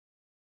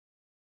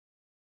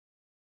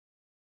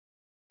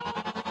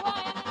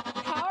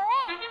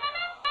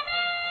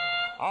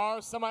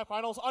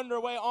semifinals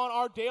underway on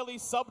our Daly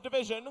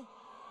Subdivision.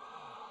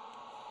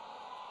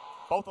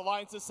 Both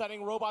alliances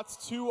sending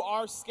robots to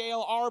our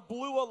scale. Our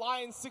blue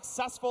alliance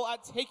successful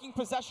at taking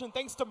possession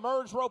thanks to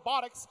Merge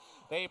Robotics.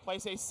 They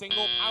place a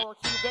single power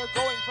cube. They're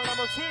going for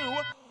number 2.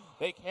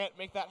 They can't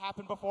make that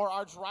happen before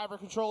our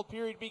driver-controlled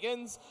period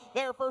begins.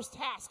 Their first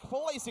task,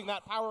 placing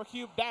that power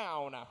cube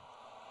down.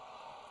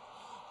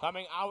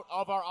 Coming out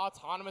of our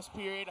autonomous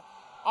period,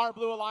 our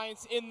blue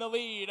alliance in the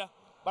lead,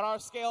 but our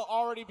scale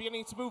already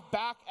beginning to move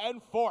back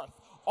and forth.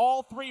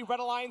 All 3 Red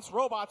Alliance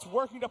robots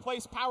working to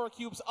place power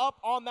cubes up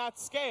on that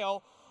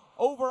scale.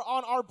 Over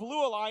on our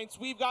blue alliance,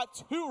 we've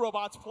got 2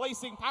 robots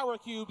placing power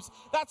cubes.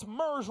 That's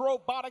Merge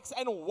Robotics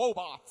and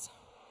Wobot.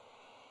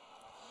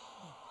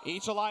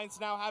 Each alliance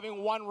now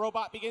having 1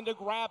 robot begin to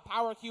grab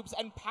power cubes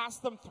and pass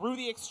them through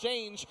the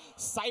exchange.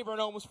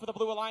 Cybergnomes for the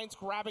blue alliance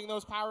grabbing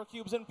those power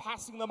cubes and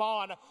passing them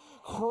on.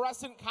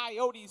 Crescent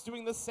Coyotes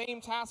doing the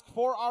same task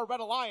for our Red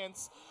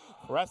Alliance.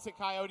 Crescent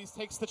Coyotes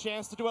takes the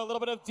chance to do a little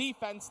bit of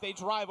defense. They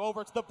drive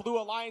over to the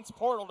blue alliance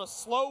portal to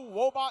slow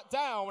Wobot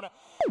down,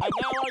 and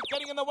now are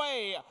getting in the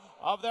way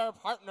of their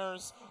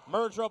partners.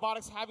 Merge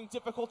Robotics having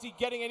difficulty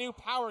getting a new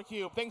power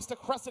cube thanks to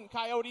Crescent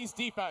Coyotes'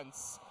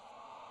 defense.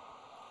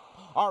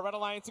 Our Red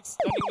Alliance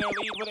extending their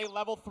lead with a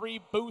level 3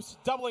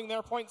 boost, doubling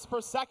their points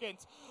per second.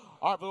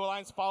 Our Blue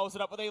Alliance follows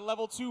it up with a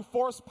level 2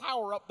 force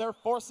power up. They're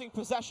forcing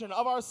possession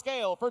of our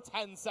scale for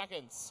 10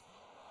 seconds.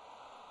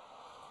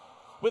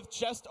 With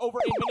just over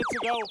a minute to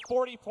go,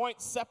 40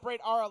 points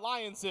separate our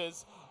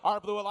alliances.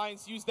 Our Blue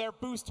Alliance used their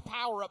boost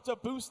power up to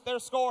boost their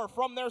score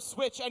from their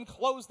switch and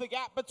close the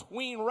gap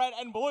between red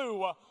and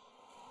blue.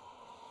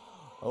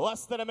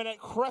 Less than a minute,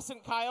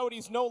 Crescent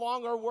Coyotes no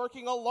longer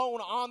working alone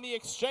on the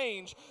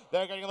exchange.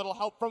 They're getting a little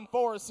help from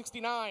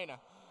 469.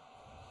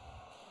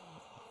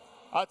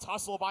 A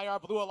tussle by our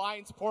Blue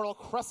Alliance portal.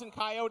 Crescent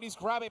Coyotes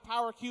grab a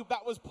power cube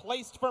that was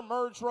placed for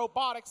Merge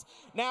Robotics.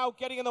 Now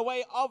getting in the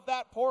way of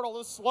that portal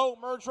to slow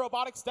Merge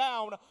Robotics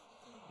down.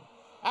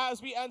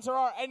 As we enter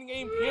our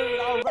endgame period,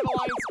 our Red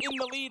Alliance in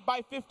the lead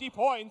by 50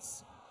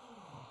 points.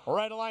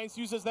 Red Alliance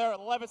uses their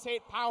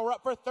Levitate power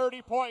up for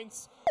 30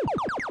 points.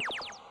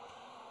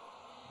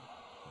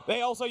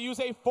 They also use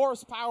a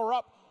force power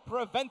up,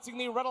 preventing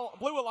the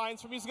Blue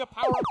Alliance from using a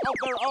power up of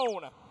their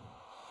own.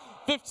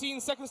 15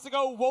 seconds to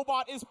go.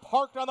 Wobot is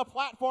parked on the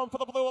platform for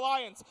the Blue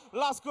Alliance.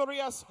 Las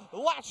Gurias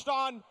latched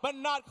on, but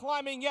not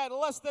climbing yet.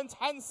 Less than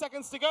 10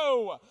 seconds to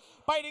go.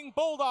 Biting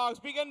Bulldogs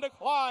begin to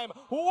climb.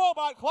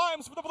 Wobot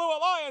climbs for the Blue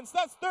Alliance.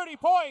 That's 30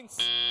 points.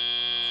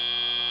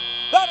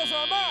 That is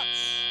our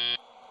match.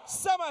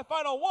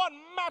 Semifinal 1,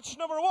 match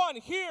number 1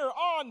 here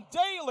on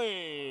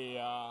Daly.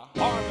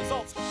 Our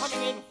results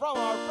coming in from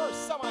our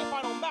first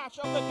semifinal match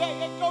of the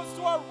day. It goes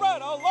to our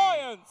Red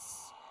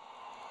Alliance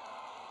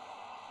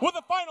with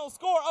a final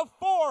score of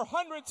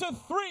 400 to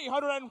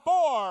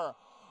 304.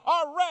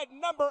 Our red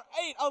number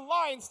 8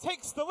 alliance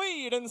takes the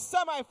lead in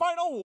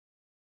semifinal